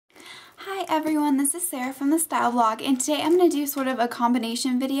Hi everyone, this is Sarah from TheStyleBlog, and today I'm going to do sort of a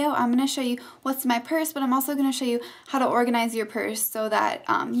combination video. I'm going to show you what's in my purse, but I'm also going to show you how to organize your purse so that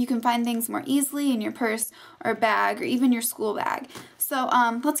you can find things more easily in your purse or bag or even your school bag. So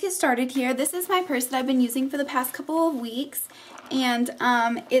let's get started here. This is my purse that I've been using for the past couple of weeks, and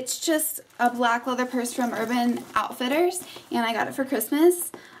it's just a black leather purse from Urban Outfitters, and I got it for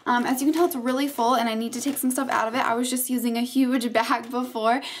Christmas. As you can tell, it's really full and I need to take some stuff out of it. I was just using a huge bag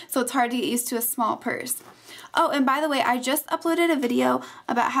before, so it's hard to get used to a small purse. Oh, and by the way, I just uploaded a video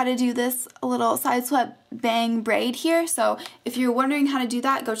about how to do this little side swept bang braid here, so if you're wondering how to do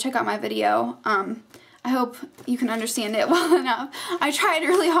that, go check out my video. I hope you can understand it well enough. I tried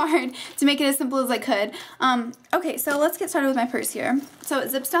really hard to make it as simple as I could. Okay, so let's get started with my purse here. So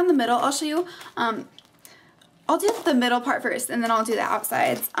it zips down the middle. I'll show you. I'll do the middle part first, and then I'll do the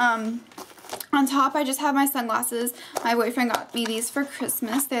outsides. On top, I just have my sunglasses. My boyfriend got me these for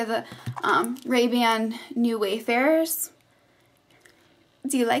Christmas. They're the Ray-Ban New Wayfarers.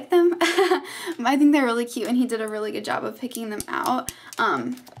 Do you like them? I think they're really cute, and he did a really good job of picking them out.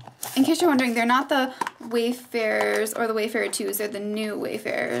 In case you're wondering, they're not the Wayfarers or the Wayfarer 2s. They're the New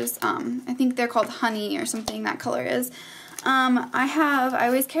Wayfarers. I think they're called Honey or something, that color is. I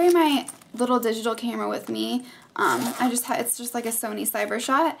always carry my little digital camera with me. It's just like a Sony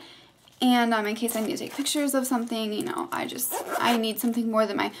CyberShot, and in case I need to take pictures of something, you know, I need something more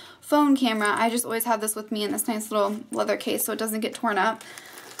than my phone camera. I just always have this with me in this nice little leather case so it doesn't get torn up.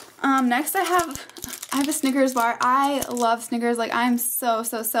 Next I have a Snickers bar. I love Snickers. Like, I'm so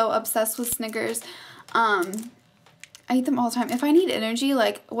obsessed with Snickers. I eat them all the time. If I need energy,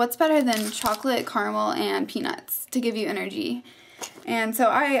 like, what's better than chocolate, caramel, and peanuts to give you energy? And so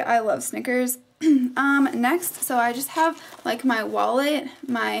I love Snickers. Next, so I just have like my wallet,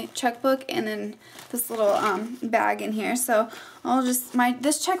 my checkbook, and then this little bag in here. So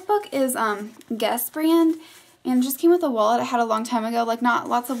this checkbook is Guess brand, and it just came with a wallet I had a long time ago. Like, not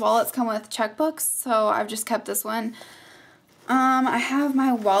lots of wallets come with checkbooks, so I've just kept this one. I have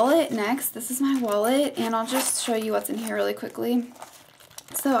my wallet next. This is my wallet, and I'll just show you what's in here really quickly.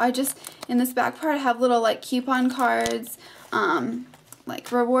 So in this back part, I have little like coupon cards,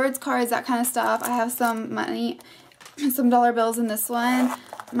 like rewards cards, that kind of stuff. I have some money, some dollar bills in this one.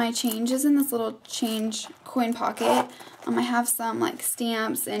 My change is in this little change coin pocket. I have some like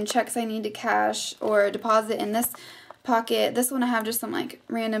stamps and checks I need to cash or deposit in this pocket. This one I have just some like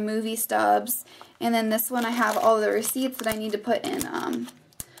random movie stubs, and then this one I have all the receipts that I need to put in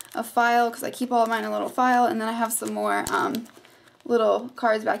a file, because I keep all of mine in a little file. And then I have some more little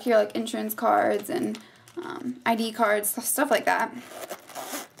cards back here, like insurance cards and ID cards, stuff like that.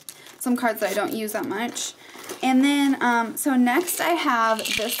 Some cards that I don't use that much. And then, so next I have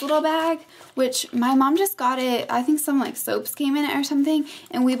this little bag, which my mom just got it. I think some like soaps came in it or something,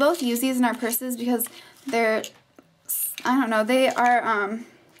 and we both use these in our purses because they're, I don't know, they are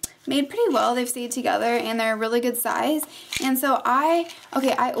made pretty well. They've stayed together and they're a really good size. And so I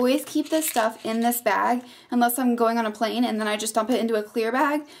always keep this stuff in this bag unless I'm going on a plane, and then I just dump it into a clear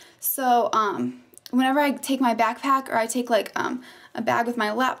bag. So whenever I take my backpack, or I take like a bag with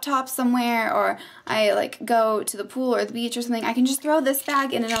my laptop somewhere, or I like go to the pool or the beach or something, I can just throw this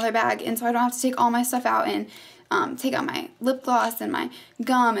bag in another bag, and so I don't have to take all my stuff out and take out my lip gloss and my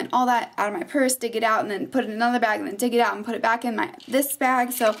gum and all that out of my purse, dig it out, and then put it in another bag, and then dig it out and put it back in this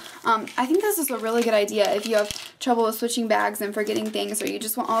bag. So I think this is a really good idea if you have trouble with switching bags and forgetting things, or you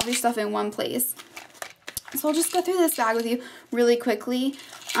just want all of your stuff in one place. So I'll just go through this bag with you really quickly.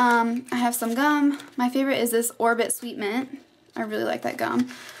 I have some gum. My favorite is this Orbit Sweet Mint. I really like that gum.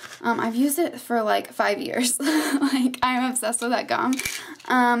 I've used it for like 5 years. Like, I'm obsessed with that gum.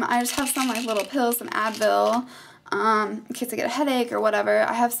 I just have some like little pills, some Advil, in case I get a headache or whatever.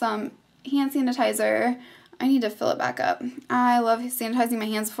 I have some hand sanitizer. I need to fill it back up. I love sanitizing my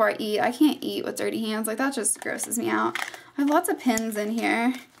hands before I eat. I can't eat with dirty hands. Like, that just grosses me out. I have lots of pins in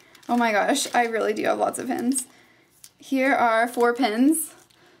here. Oh my gosh, I really do have lots of pins. Here are 4 pins.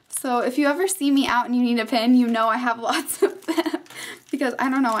 So if you ever see me out and you need a pin, you know I have lots of them. Because I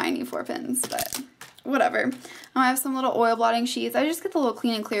don't know why I need 4 pins, but whatever. I have some little oil blotting sheets. I just get the little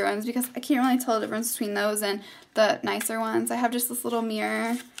clean and clear ones because I can't really tell the difference between those and the nicer ones. I have just this little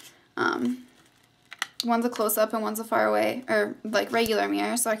mirror. One's a close-up and one's a far away, or like regular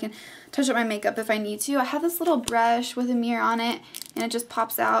mirror, so I can touch up my makeup if I need to. I have this little brush with a mirror on it, and it just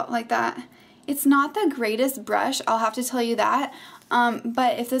pops out like that. It's not the greatest brush, I'll have to tell you that,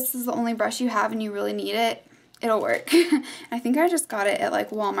 but if this is the only brush you have and you really need it, it'll work. I think I just got it at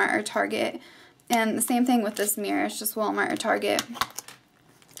like Walmart or Target, and the same thing with this mirror, it's just Walmart or Target.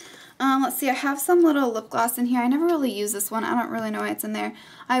 Let's see, I have some little lip gloss in here. I never really use this one. I don't really know why it's in there.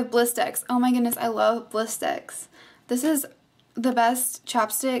 I have Blistex. Oh my goodness, I love Blistex. This is the best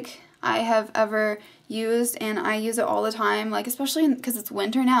chapstick I have ever used, and I use it all the time, like especially because it's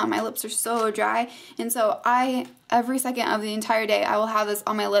winter now and my lips are so dry, and so every second of the entire day I will have this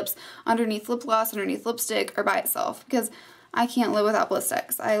on my lips underneath lip gloss, underneath lipstick, or by itself, because I can't live without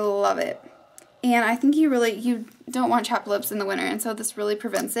Blistex. I love it. And I think you don't want chapped lips in the winter, and so this really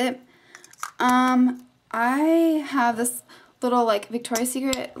prevents it. I have this little like Victoria's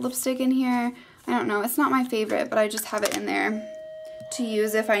Secret lipstick in here. I don't know, it's not my favorite, but I just have it in there to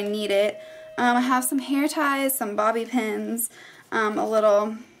use if I need it. I have some hair ties, some bobby pins, a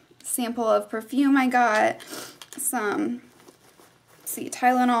little sample of perfume I got, some, let's see,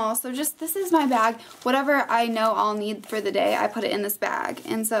 Tylenol. So just, this is my bag. Whatever I know I'll need for the day, I put it in this bag.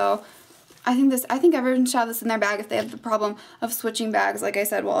 And so I think everyone should have this in their bag if they have the problem of switching bags, like I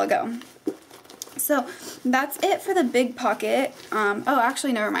said a while ago. So that's it for the big pocket. Oh,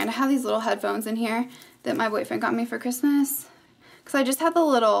 actually, never mind. I have these little headphones in here that my boyfriend got me for Christmas. Because I just had the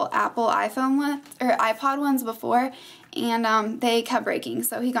little Apple iPod ones before, and they kept breaking.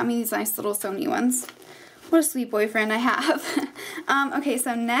 So he got me these nice little Sony ones. What a sweet boyfriend I have. Okay,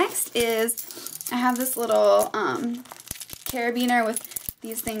 so next is I have this little carabiner with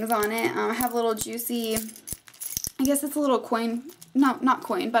these things on it. I have a little juicy, I guess it's a little coin, no, not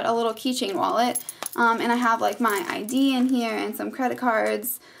coin, but a little keychain wallet. And I have like my ID in here and some credit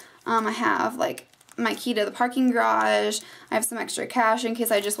cards. I have like my key to the parking garage. I have some extra cash in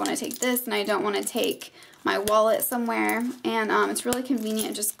case I just want to take this and I don't want to take my wallet somewhere. And it's really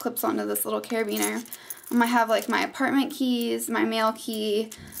convenient. It just clips onto this little carabiner. I have like my apartment keys, my mail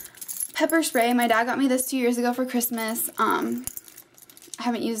key, pepper spray. My dad got me this 2 years ago for Christmas. I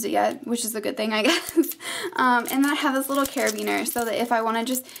haven't used it yet, which is a good thing, I guess. And then I have this little carabiner so that if I want to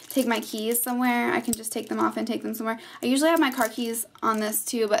just take my keys somewhere, I can just take them off and take them somewhere. I usually have my car keys on this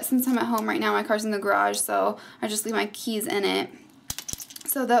too, but since I'm at home right now, my car's in the garage, so I just leave my keys in it.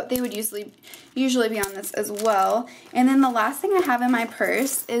 So that they would usually be on this as well. And then the last thing I have in my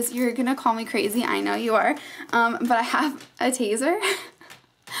purse is, you're gonna call me crazy, I know you are, but I have a taser.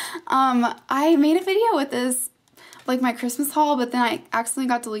 I made a video with this, like my Christmas haul, but then I accidentally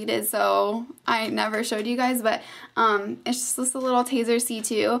got deleted, so I never showed you guys, but it's just this little taser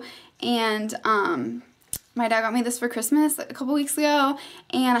C2, and my dad got me this for Christmas a couple weeks ago,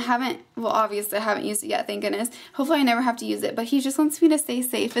 and obviously I haven't used it yet, thank goodness. Hopefully I never have to use it, but he just wants me to stay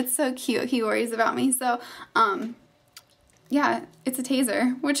safe. It's so cute. He worries about me, so yeah, it's a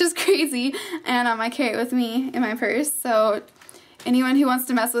taser, which is crazy, and I carry it with me in my purse, so anyone who wants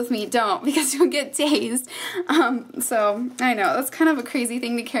to mess with me, don't, because you'll get tased. So I know that's kind of a crazy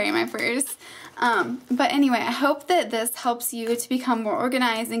thing to carry in my purse. But anyway, I hope that this helps you to become more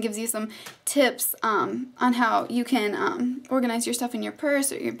organized and gives you some tips on how you can organize your stuff in your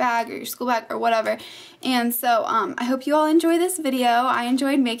purse or your bag or your school bag or whatever. And so I hope you all enjoy this video. I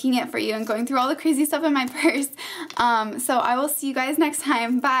enjoyed making it for you and going through all the crazy stuff in my purse. So I will see you guys next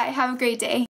time. Bye. Have a great day.